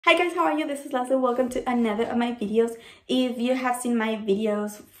Hi guys, how are you? This is Leslie. Welcome to another of my videos. If you have seen my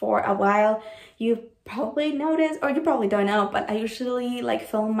videos for a while, you probably noticed, or you probably don't know, but I usually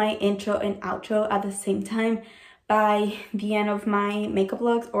film my intro and outro at the same time by the end of my makeup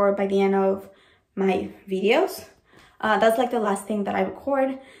looks or by the end of my videos. That's the last thing that I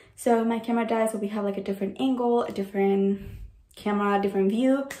record. So my camera dies, so we have a different angle, a different camera, different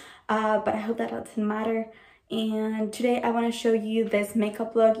view, but I hope that doesn't matter. And today I want to show you this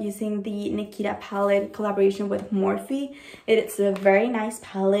makeup look using the Nikita palette collaboration with Morphe. It's a very nice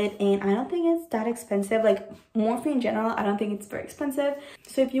palette and I don't think it's that expensive. Morphe in general, I don't think it's very expensive.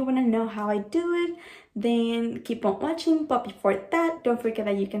 So if you want to know how I do it, then keep on watching. But before that, don't forget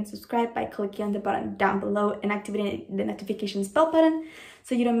that you can subscribe by clicking on the button down below and activating the notifications bell button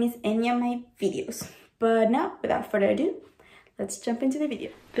so you don't miss any of my videos. But now, without further ado, let's jump into the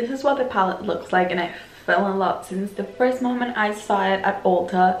video. This is what the palette looks like and I fell in love since the first moment I saw it at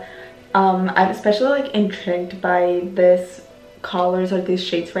Ulta. I'm especially intrigued by this colors or these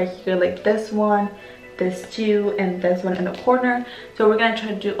shades right here, this one, this two, and this one in the corner. So we're gonna try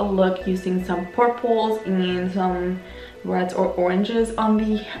to do a look using some purples and some reds or oranges on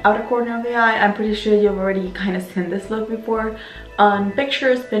the outer corner of the eye. I'm pretty sure you've already kind of seen this look before on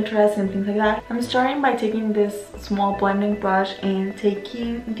pictures, Pinterest, and things like that. I'm starting by taking this small blending brush and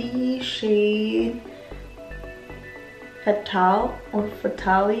taking the shade Fatale or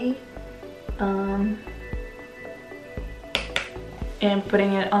Fatale and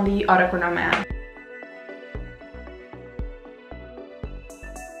putting it on the outer corner of my eye.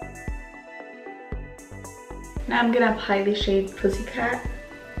 Now I'm gonna apply the shade Pussycat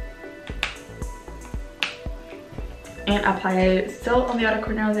and apply it still on the outer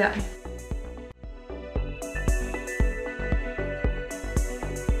corner of the eye.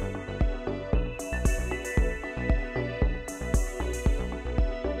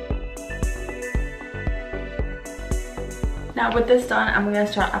 Now with this done, I'm gonna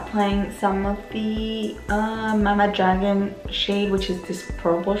start applying some of the Mama Dragon shade, which is this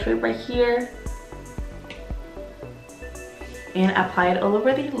purple shade right here, and apply it all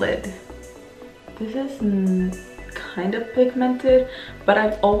over the lid. This is kind of pigmented, but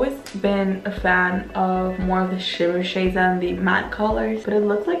I've always been a fan of more of the shimmer shades than the matte colors, but it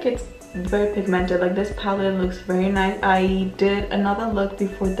looks like it's very pigmented. This palette looks very nice. I did another look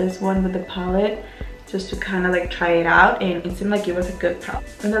before this one with the palette just to kind of try it out, and it seemed like it was a good palette.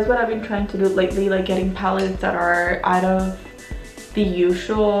 And that's what I've been trying to do lately, getting palettes that are out of the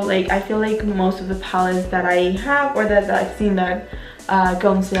usual. I feel like most of the palettes that I have or that I've seen that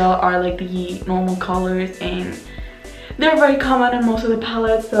go on sale are the normal colors, and they're very common in most of the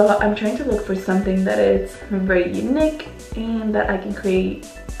palettes. So I'm trying to look for something that is very unique and that I can create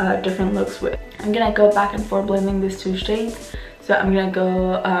different looks with. I'm gonna go back and forth blending these two shades. So I'm gonna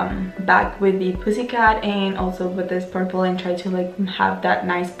go back with the Pussycat and also with this purple and try to have that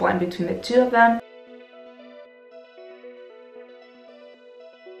nice blend between the two of them.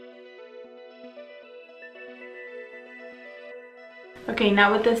 Okay,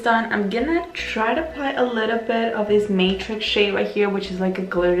 now with this done, I'm gonna try to apply a little bit of this Matrix shade right here, which is a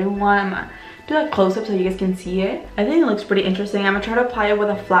glittery one. I'm gonna do a close-up so you guys can see it. I think it looks pretty interesting. I'm gonna try to apply it with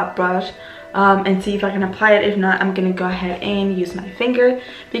a flat brush and see if I can apply it. If not, I'm gonna go ahead and use my finger,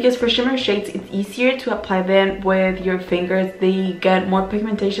 because for shimmer shades, it's easier to apply them with your fingers. They get more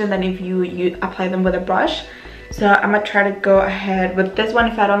pigmentation than if you apply them with a brush. So I'm gonna try to go ahead with this one.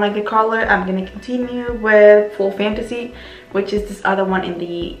 If I don't like the color, I'm gonna continue with Full Fantasy, which is this other one in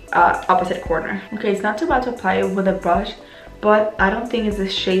the opposite corner. Okay, it's not too bad to apply it with a brush, but I don't think it's the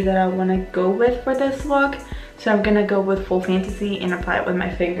shade that I want to go with for this look. So I'm gonna go with Full Fantasy and apply it with my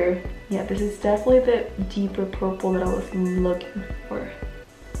finger. Yeah, this is definitely the deeper purple that I was looking for.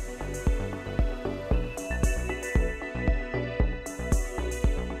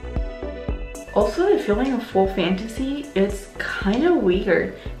 Also, the feeling of Full Fantasy, it's kind of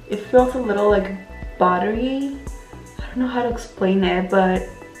weird. It feels a little buttery. I don't know how to explain it, but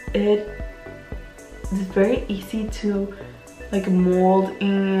it's very easy to mold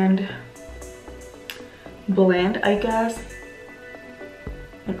and blend, I guess,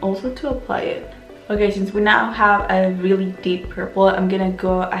 and also to apply it. Okay, since we now have a really deep purple, I'm gonna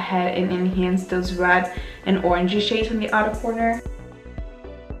go ahead and enhance those red and orangey shades on the outer corner.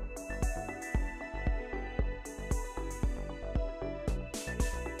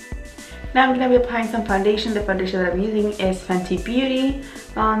 Now I'm going to be applying some foundation. The foundation that I'm using is Fenty Beauty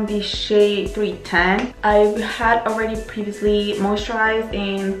on the shade 310. I had already previously moisturized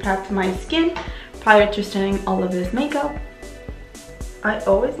and prepped my skin prior to starting all of this makeup. I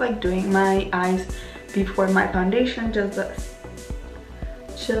always like doing my eyes before my foundation, just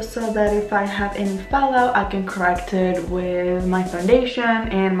just so that if I have any fallout, I can correct it with my foundation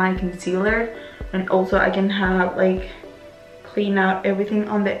and my concealer. And also I can have like clean out everything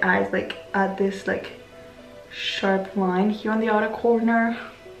on the eyes, like add this like sharp line here on the outer corner.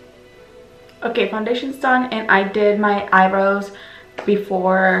 Okay, foundation's done, and I did my eyebrows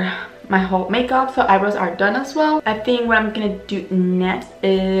before my whole makeup, so eyebrows are done as well. I think what I'm gonna do next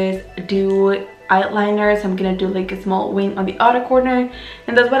is do eyeliners. I'm gonna do like a small wing on the outer corner,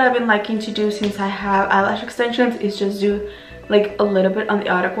 and that's what I've been liking to do since I have eyelash extensions, is just do like a little bit on the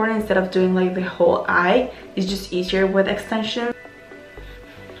outer corner instead of doing like the whole eye. It's just easier with extensions.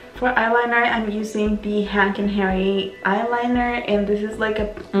 For eyeliner, I'm using the Hank and Harry eyeliner, and this is like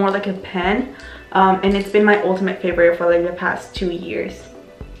a more like a pen, and it's been my ultimate favorite for like the past 2 years.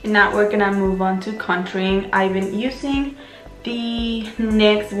 And now we're gonna move on to contouring. I've been using the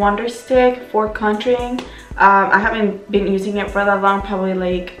NYX Wonder Stick for contouring. I haven't been using it for that long, probably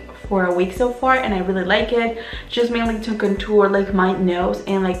like for a week so far, and I really like it, just mainly to contour like my nose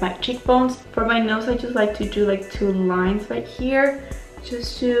and like my cheekbones. For my nose, I just like to do like 2 lines right here,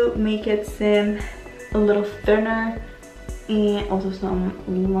 just to make it seem a little thinner, and also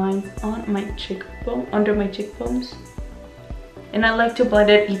some lines on my cheekbone, under my cheekbones. And I like to blend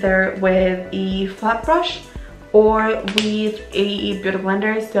it either with a flat brush or with a beauty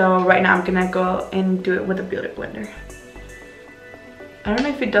blender. So right now I'm gonna go and do it with a beauty blender. I don't know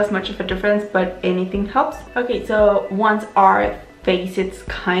if it does much of a difference, but anything helps. Okay, so once our face is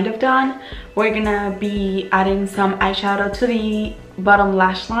kind of done, we're gonna be adding some eyeshadow to the bottom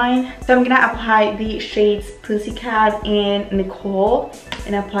lash line. So I'm gonna apply the shades Pussycat and Nicole,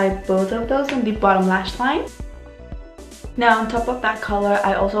 and apply both of those on the bottom lash line. Now on top of that color,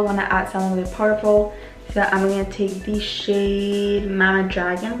 I also want to add some of the purple, so I'm gonna take the shade Mama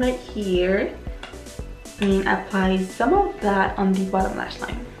Dragon right here and apply some of that on the bottom lash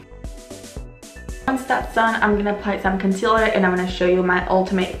line. Once that's done, I'm gonna apply some concealer, and I'm gonna show you my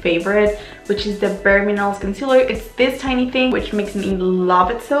ultimate favorite, which is the Bare Minerals concealer. It's this tiny thing, which makes me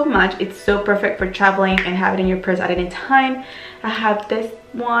love it so much. It's so perfect for traveling and have it in your purse at any time. I have this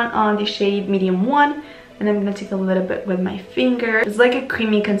one on the shade Medium 1, and I'm gonna take a little bit with my finger. It's like a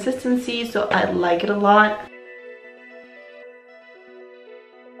creamy consistency, so I like it a lot.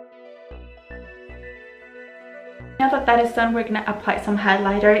 Now that that is done, we're gonna apply some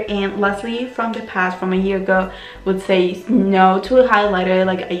highlighter, and Leslie from the past, from a year ago, would say no to a highlighter.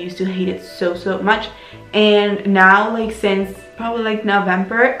 Like, I used to hate it so much, and now like since probably like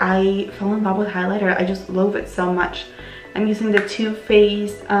November, I fell in love with highlighter. I just love it so much. I'm using the Too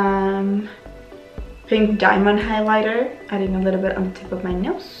Faced Pink Diamond highlighter, adding a little bit on the tip of my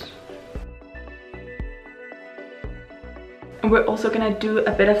nose. And we're also gonna do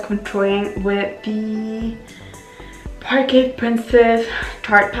a bit of contouring with the Parquet Princess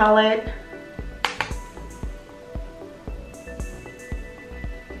Tarte palette.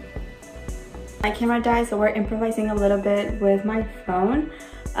 My camera died, so we're improvising a little bit with my phone.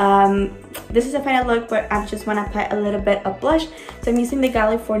 This is a final look, but I just want to apply a little bit of blush. So I'm using the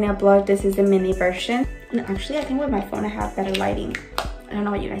California blush. This is the mini version. And actually, I think with my phone I have better lighting. I don't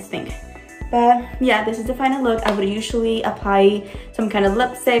know what you guys think. But yeah, this is the final look. I would usually apply some kind of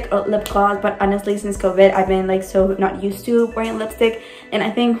lipstick or lip gloss, but honestly, since COVID, I've been like so not used to wearing lipstick, and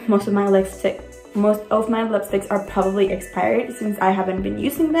I think most of my lipsticks are probably expired since I haven't been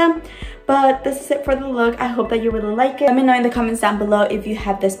using them. But this is it for the look. I hope that you really like it. Let me know in the comments down below if you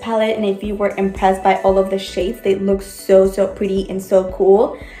have this palette and if you were impressed by all of the shades. They look so pretty and so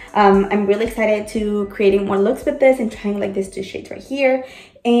cool. I'm really excited to creating more looks with this and trying like these 2 shades right here,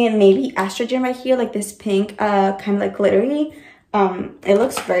 and maybe Estrogen right here, like this pink kind of like glittery. It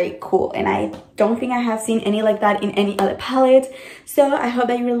looks very cool, and I don't think I have seen any like that in any other palettes. So I hope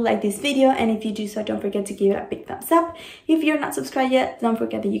that you really like this video, and if you do so, don't forget to give it a big thumbs up. If you're not subscribed yet, don't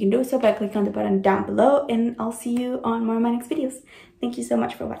forget that you can do so by clicking on the button down below, and I'll see you on more of my next videos. Thank you so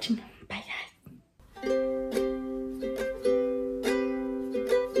much for watching. Bye guys.